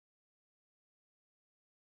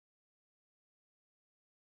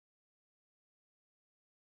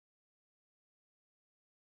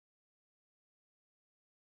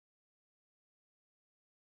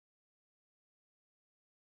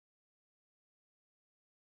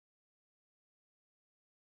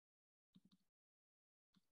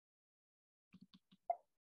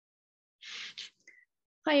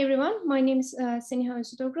Hi everyone, my name is Seniha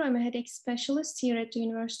Ozudogru. I'm a headache specialist here at the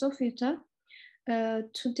University of Utah.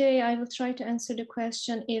 Today I will try to answer the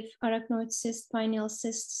question if arachnoid cyst, pineal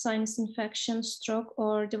cyst, sinus infection, stroke,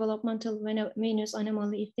 or developmental venous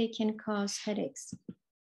anomaly, if they can cause headaches.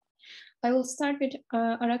 I will start with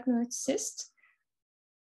arachnoid cyst.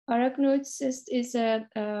 Arachnoid cyst is a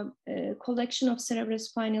collection of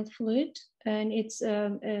cerebrospinal fluid, and it's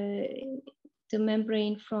the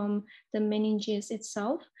membrane from the meninges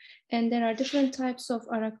itself. And there are different types of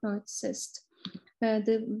arachnoid cyst.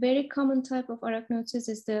 The very common type of arachnoid cyst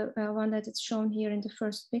is the one that is shown here in the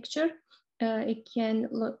first picture. It can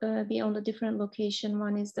be on a different location.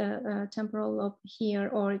 One is the temporal lobe here,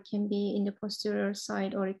 or it can be in the posterior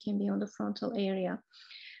side, or it can be on the frontal area.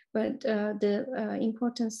 But the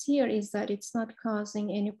importance here is that it's not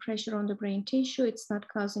causing any pressure on the brain tissue. It's not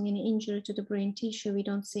causing any injury to the brain tissue. We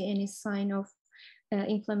don't see any sign of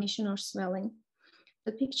inflammation or swelling.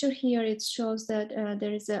 The picture here, it shows that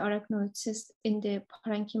there is an arachnoid cyst in the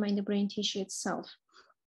parenchyma in the brain tissue itself.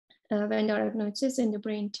 When the arachnoid cyst in the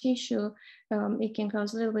brain tissue, it can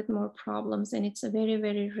cause a little bit more problems, and it's a very,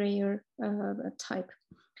 very rare type.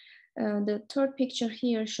 The third picture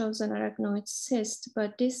here shows an arachnoid cyst,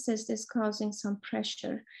 but this cyst is causing some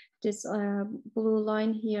pressure. This blue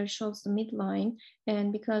line here shows the midline,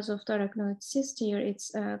 and because of the arachnoid cyst here,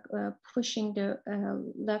 it's pushing the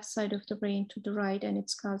left side of the brain to the right, and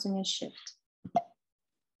it's causing a shift.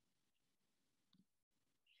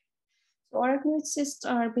 So arachnoid cysts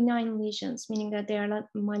are benign lesions, meaning that they are not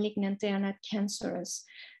malignant, they are not cancerous.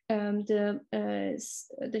 The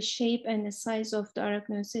shape and the size of the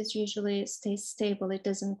arachnoid cyst usually stays stable, it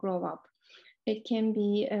doesn't grow up. It can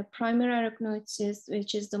be a primary arachnoid cyst,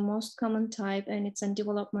 which is the most common type, and it's a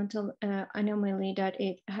developmental anomaly that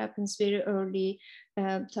it happens very early,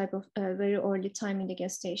 very early time in the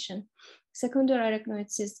gestation. Secondary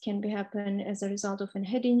arachnoid cyst can happen as a result of a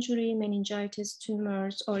head injury, meningitis,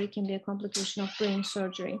 tumors, or it can be a complication of brain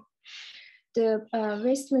surgery. The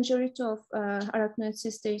vast majority of arachnoid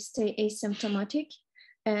cysts, they stay asymptomatic,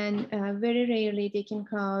 and very rarely they can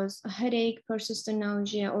cause a headache, persistent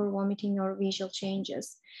nausea, or vomiting or visual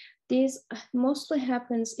changes. This mostly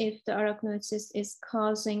happens if the arachnoid cyst is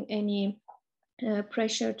causing any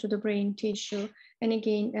pressure to the brain tissue. And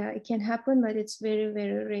again, it can happen, but it's very,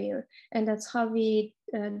 very rare. And that's how we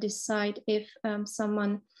decide if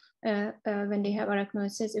someone, when they have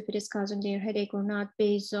arachnoid cyst, if it is causing their headache or not,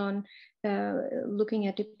 based on looking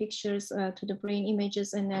at the pictures to the brain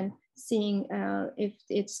images, and then seeing if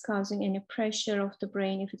it's causing any pressure of the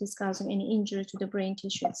brain, if it is causing any injury to the brain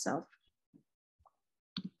tissue itself.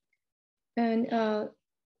 And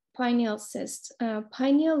pineal cyst.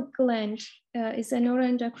 Pineal gland is a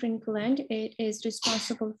neuroendocrine gland. It is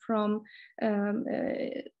responsible from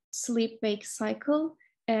sleep-wake cycle,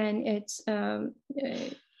 and it's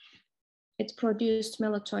produced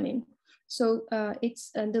melatonin. So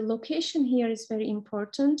the location here is very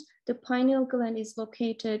important. The pineal gland is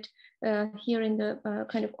located here in the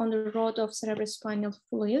kind of on the road of cerebrospinal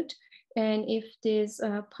fluid. And if there's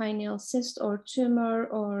a pineal cyst or tumor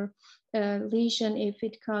or lesion, if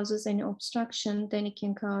it causes any obstruction, then it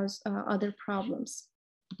can cause other problems.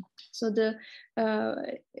 So the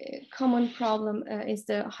common problem is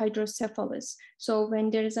the hydrocephalus. So when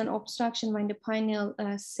there is an obstruction, when the pineal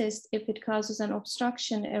cyst, if it causes an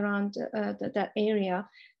obstruction around that area,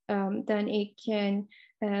 then it can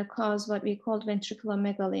cause what we call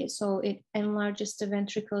ventriculomegaly. So it enlarges the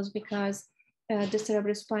ventricles because the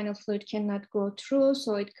cerebrospinal fluid cannot go through.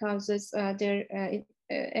 So it causes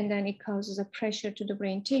and then it causes a pressure to the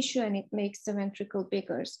brain tissue, and it makes the ventricle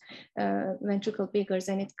bigger,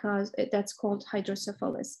 and that's called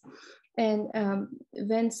hydrocephalus. And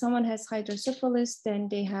when someone has hydrocephalus, then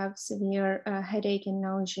they have severe headache and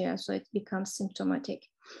nausea, so it becomes symptomatic.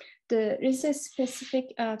 There is a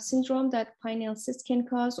specific syndrome that pineal cyst can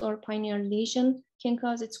cause, or pineal lesion can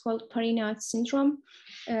cause. It's called Arachnoid syndrome.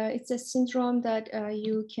 It's a syndrome that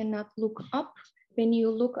you cannot look up. When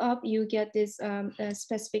you look up, you get this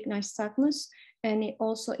specific nystagmus, and it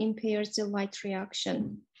also impairs the light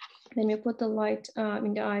reaction. When you put the light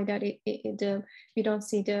in the eye, that you don't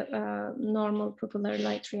see the normal pupillary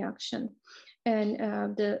light reaction. And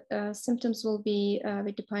the symptoms will be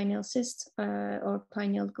with the pineal cyst or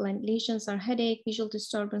pineal gland lesions are headache, visual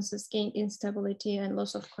disturbances, gain instability, and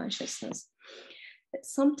loss of consciousness.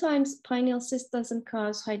 Sometimes pineal cyst doesn't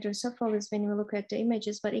cause hydrocephalus when you look at the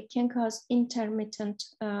images, but it can cause intermittent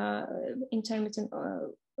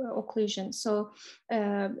occlusion. So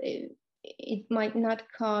it might not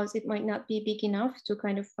be big enough to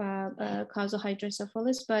kind of cause a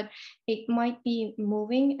hydrocephalus, but it might be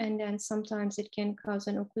moving, and then sometimes it can cause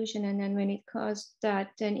an occlusion. And then when it causes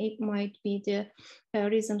that, then it might be the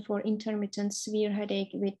reason for intermittent severe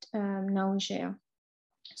headache with nausea.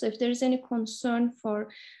 So if there's any concern for,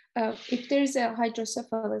 if there's a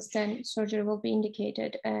hydrocephalus, then surgery will be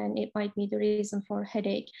indicated, and it might be the reason for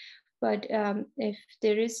headache. But if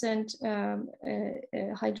there isn't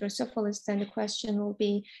hydrocephalus, then the question will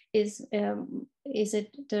be, is it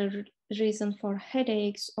the reason for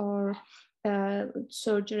headaches, or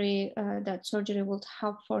surgery, that surgery will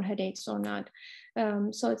help for headaches or not?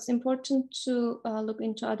 So it's important to look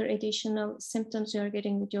into other additional symptoms you are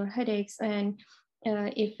getting with your headaches, and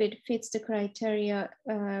if it fits the criteria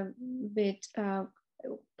with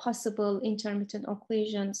possible intermittent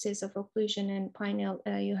occlusion, cyst of occlusion, and pineal,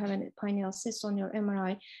 you have a pineal cyst on your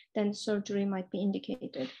MRI, then surgery might be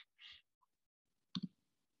indicated.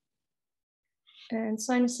 And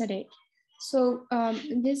sinus headache. So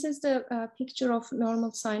this is the picture of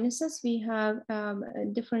normal sinuses. We have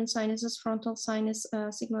different sinuses: frontal sinus,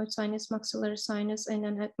 sigmoid sinus, maxillary sinus, and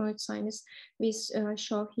an arachnoid sinus we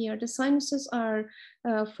show here. The sinuses are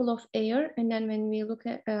full of air, and then when we look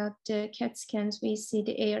at the CAT scans, we see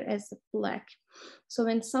the air as black. So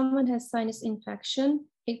when someone has sinus infection,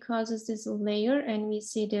 it causes this layer, and we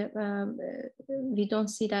see we don't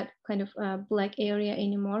see that kind of black area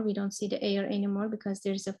anymore. We don't see the air anymore because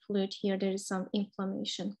there's a fluid here. There is some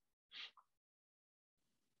inflammation.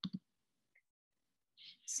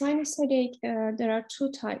 Sinus headache, there are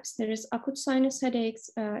two types. There is acute sinus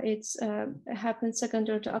headaches. It happens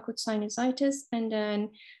secondary to acute sinusitis, and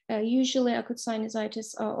then usually acute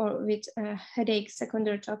sinusitis or with headache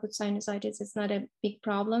secondary to acute sinusitis is not a big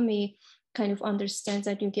problem. We kind of understand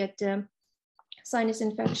that you get sinus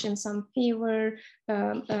infection, some fever,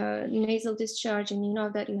 nasal discharge, and you know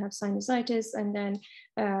that you have sinusitis, and then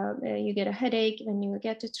you get a headache. When you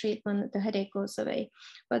get the treatment, the headache goes away.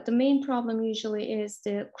 But the main problem usually is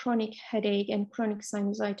the chronic headache and chronic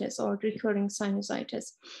sinusitis or recurring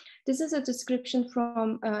sinusitis. This is a description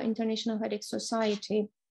from International Headache Society.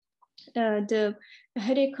 The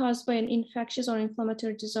headache caused by an infectious or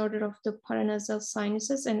inflammatory disorder of the paranasal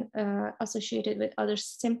sinuses and associated with other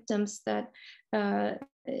symptoms that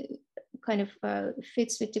kind of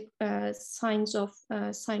fits with the signs of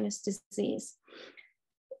sinus disease.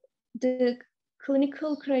 The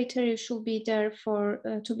clinical criteria should be there for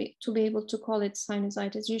to be able to call it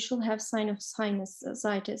sinusitis. You should have sign of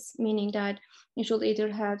sinusitis, meaning that you should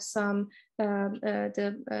either have some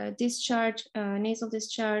discharge, nasal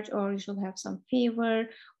discharge, or you should have some fever,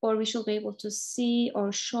 or we should be able to see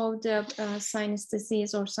or show the sinus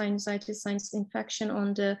disease or sinusitis, sinus infection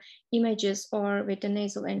on the images or with the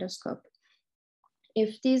nasal endoscope.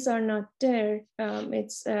 If these are not there,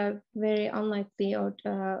 it's very unlikely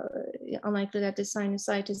that the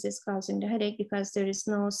sinusitis is causing the headache, because there is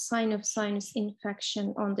no sign of sinus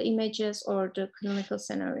infection on the images or the clinical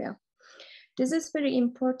scenario. This is very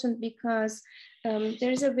important because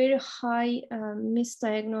there is a very high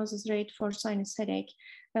misdiagnosis rate for sinus headache.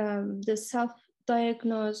 Many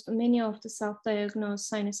of the self-diagnosed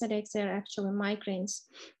sinus headaches are actually migraines.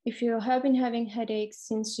 If you have been having headaches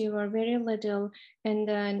since you were very little, and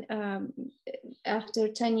then after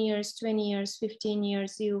 10 years, 20 years, 15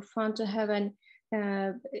 years, you found to have an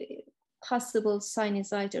possible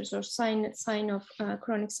sinusitis or sign of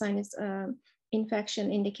chronic sinus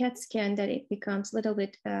infection in the CAT scan, that it becomes a little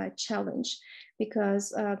bit challenge,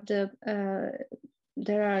 because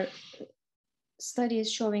there are studies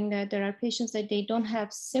showing that there are patients that they don't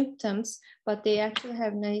have symptoms, but they actually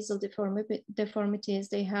have nasal deformities.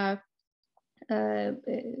 They have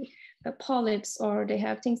polyps, or they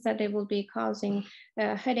have things that they will be causing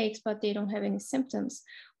headaches, but they don't have any symptoms.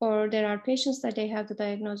 Or there are patients that they have the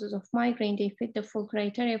diagnosis of migraine, they fit the full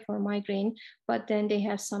criteria for migraine, but then they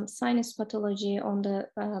have some sinus pathology on the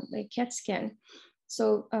CAT scan.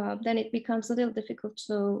 So then it becomes a little difficult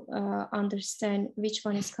to understand which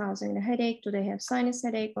one is causing the headache. Do they have sinus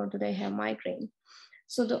headache, or do they have migraine?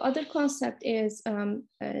 So the other concept is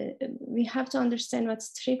we have to understand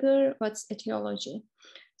what's trigger, what's etiology.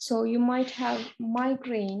 So you might have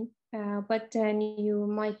migraine, but then you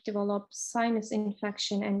might develop sinus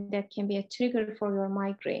infection, and that can be a trigger for your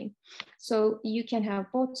migraine. So you can have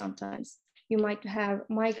both sometimes. You might have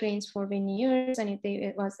migraines for many years, and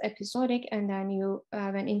it was episodic, and then you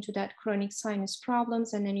went into that chronic sinus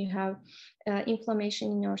problems, and then you have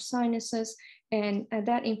inflammation in your sinuses, and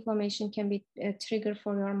that inflammation can be a trigger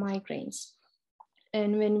for your migraines.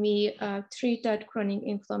 And when we treat that chronic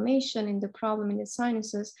inflammation in the problem in the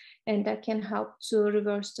sinuses, and that can help to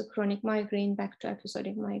reverse the chronic migraine back to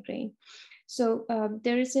episodic migraine. So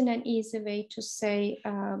there isn't an easy way to say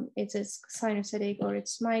it's a sinus headache or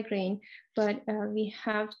it's migraine, but we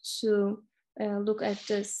have to look at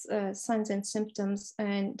this signs and symptoms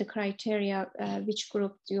and the criteria which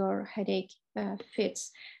group your headache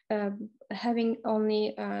fits. Having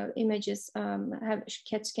only images, have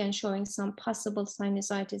CAT scan showing some possible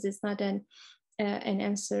sinusitis is not an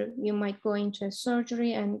answer. You might go into a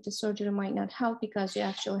surgery and the surgery might not help because you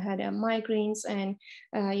actually had migraines, and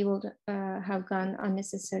you will have gone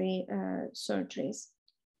unnecessary surgeries.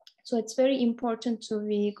 So it's very important to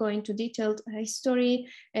be go into detailed history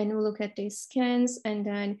and look at the scans, and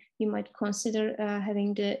then you might consider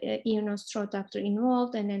having the ear, nose, throat doctor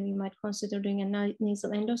involved, and then you might consider doing a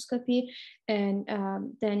nasal endoscopy, and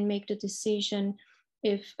then make the decision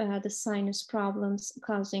if the sinus problems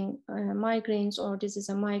causing migraines, or this is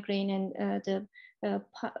a migraine, and the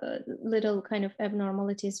little kind of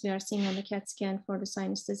abnormalities we are seeing on the CAT scan for the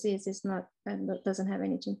sinus disease is not, doesn't have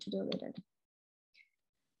anything to do with it.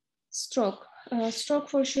 Stroke. Stroke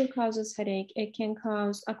for sure causes headache. It can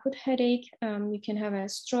cause acute headache. You can have a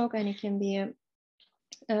stroke, and it can be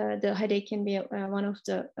the headache can be one of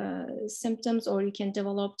the symptoms, or you can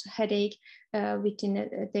develop headache within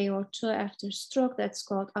a day or two after stroke. That's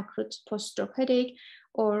called acute post-stroke headache,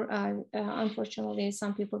 or unfortunately,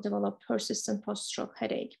 some people develop persistent post-stroke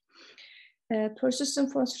headache.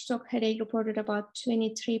 Persistent post-stroke headache reported about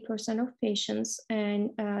 23% of patients, and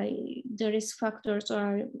the risk factors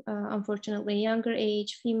are unfortunately younger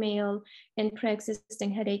age, female, and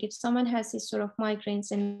pre-existing headache. If someone has this sort of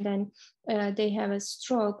migraines and then they have a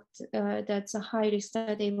stroke, that's a high risk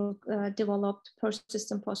that they will develop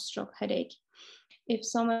persistent post-stroke headache. If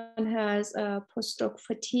someone has post-stroke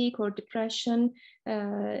fatigue or depression,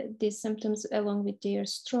 these symptoms along with their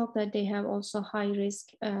stroke, that they have also high risk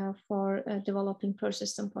for developing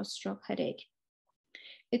persistent post-stroke headache.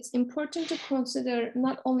 It's important to consider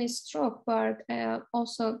not only stroke, but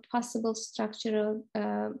also possible structural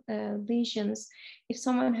lesions. If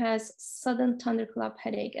someone has sudden thunderclap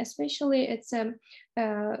headache, especially it's an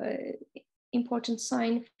important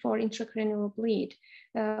sign for intracranial bleed.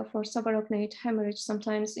 For subarachnoid hemorrhage,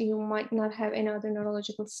 sometimes you might not have any other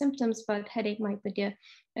neurological symptoms, but headache might be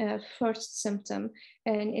the first symptom.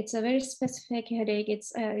 And it's a very specific headache.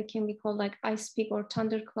 It can be called like ice pick or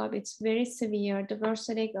thunderclap. It's very severe, the worst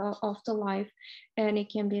headache of the life, and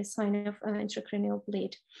it can be a sign of intracranial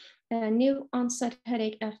bleed. New onset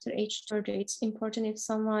headache after age 30. It's important if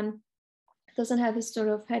someone doesn't have a history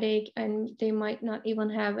of headache, and they might not even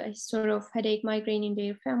have a history of headache migraine in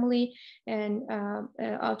their family, and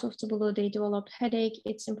out of the blue they developed headache.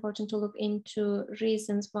 It's important to look into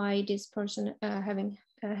reasons why this person having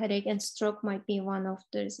a headache, and stroke might be one of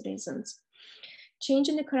those reasons. Change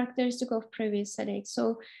in the characteristic of previous headache.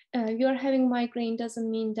 So you are having migraine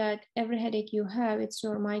doesn't mean that every headache you have, it's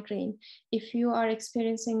your migraine. If you are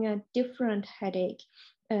experiencing a different headache,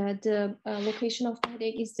 the location of the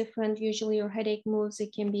headache is different. Usually your headache moves,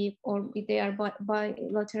 it can be, or they are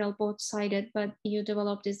bilateral, both-sided, but you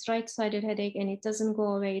develop this right-sided headache and it doesn't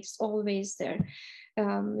go away, it's always there.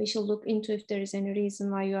 We should look into if there is any reason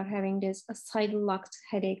why you are having this side-locked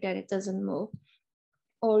headache that it doesn't move.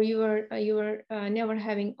 Or you were never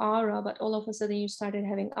having aura, but all of a sudden you started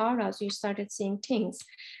having auras, you started seeing things,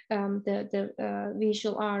 the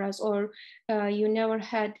visual auras, or you never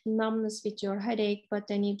had numbness with your headache, but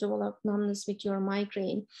then you developed numbness with your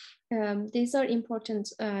migraine. These are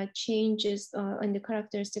important changes in the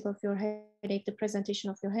characteristic of your headache, the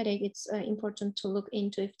presentation of your headache. It's important to look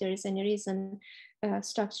into if there is any reason,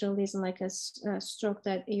 structural reason like a stroke,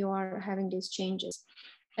 that you are having these changes.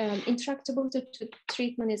 Intractability to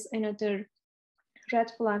treatment is another red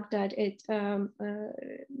flag that it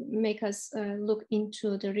make us look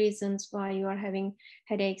into the reasons why you are having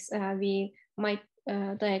headaches. We might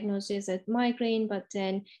diagnose this as migraine, but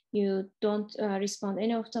then you don't respond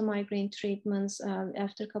any of the migraine treatments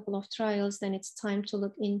after a couple of trials. Then it's time to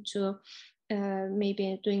look into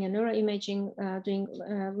maybe doing a neuroimaging, doing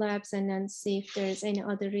labs, and then see if there is any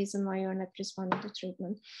other reason why you're not responding to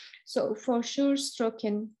treatment. So for sure, stroke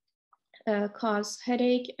can cause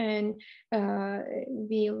headache, and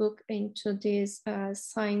we look into these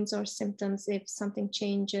signs or symptoms. If something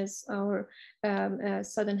changes, or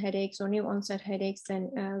sudden headaches or new onset headaches,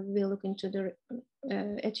 then we look into the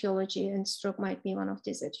etiology, and stroke might be one of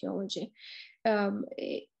these etiology.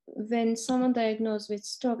 When someone diagnosed with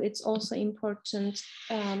stroke, it's also important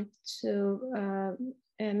to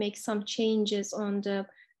make some changes on the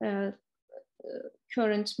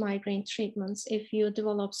current migraine treatments. If you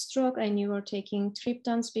develop stroke and you were taking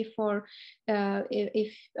triptans before,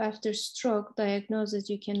 if after stroke diagnosis,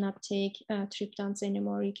 you cannot take triptans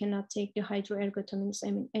anymore, you cannot take the hydroergotamines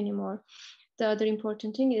anymore. The other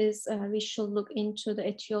important thing is we should look into the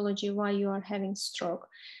etiology why you are having stroke.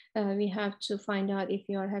 We have to find out if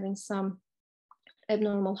you are having some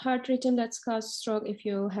abnormal heart rhythm that's caused stroke, if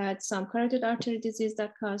you had some carotid artery disease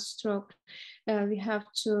that caused stroke. We have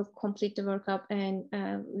to complete the workup, and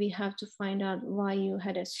we have to find out why you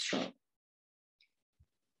had a stroke.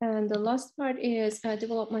 And the last part is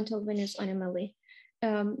developmental venous anomaly.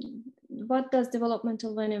 What does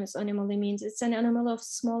developmental venous anomaly means? It's an anomaly of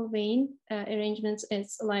small vein arrangements.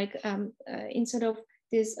 It's like instead of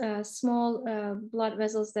these small blood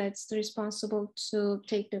vessels that's responsible to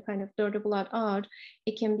take the kind of dirty blood out,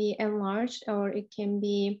 it can be enlarged, or it can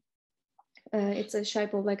be it's a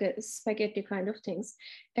shape of like a spaghetti kind of things.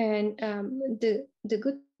 And the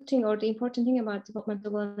good thing, or the important thing about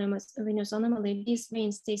developmental venous anomaly, these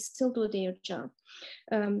veins, they still do their job.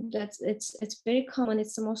 It's very common.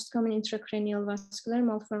 It's the most common intracranial vascular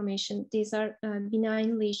malformation. These are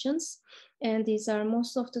benign lesions, and these are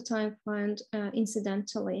most of the time found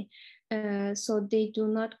incidentally. So they do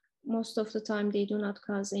not, most of the time, they do not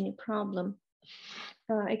cause any problem.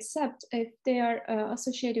 Except if they are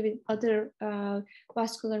associated with other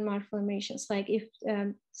vascular malformations, like if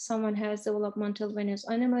someone has developmental venous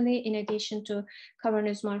anomaly in addition to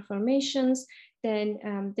cavernous malformations,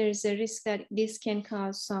 then there is a risk that this can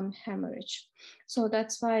cause some hemorrhage. So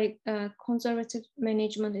that's why conservative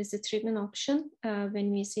management is the treatment option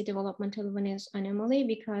when we see developmental venous anomaly,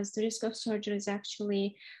 because the risk of surgery is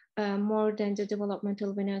actually more than the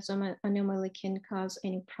developmental venous anomaly can cause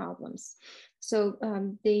any problems. So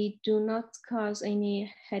they do not cause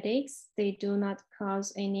any headaches. They do not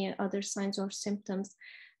cause any other signs or symptoms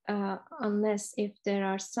unless if there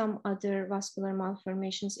are some other vascular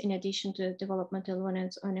malformations in addition to developmental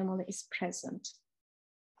venous anomaly is present.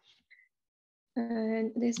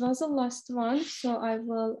 And this was the last one. So I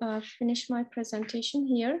will finish my presentation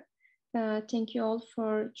here. Thank you all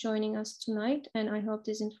for joining us tonight, and I hope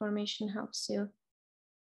this information helps you.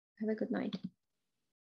 Have a good night.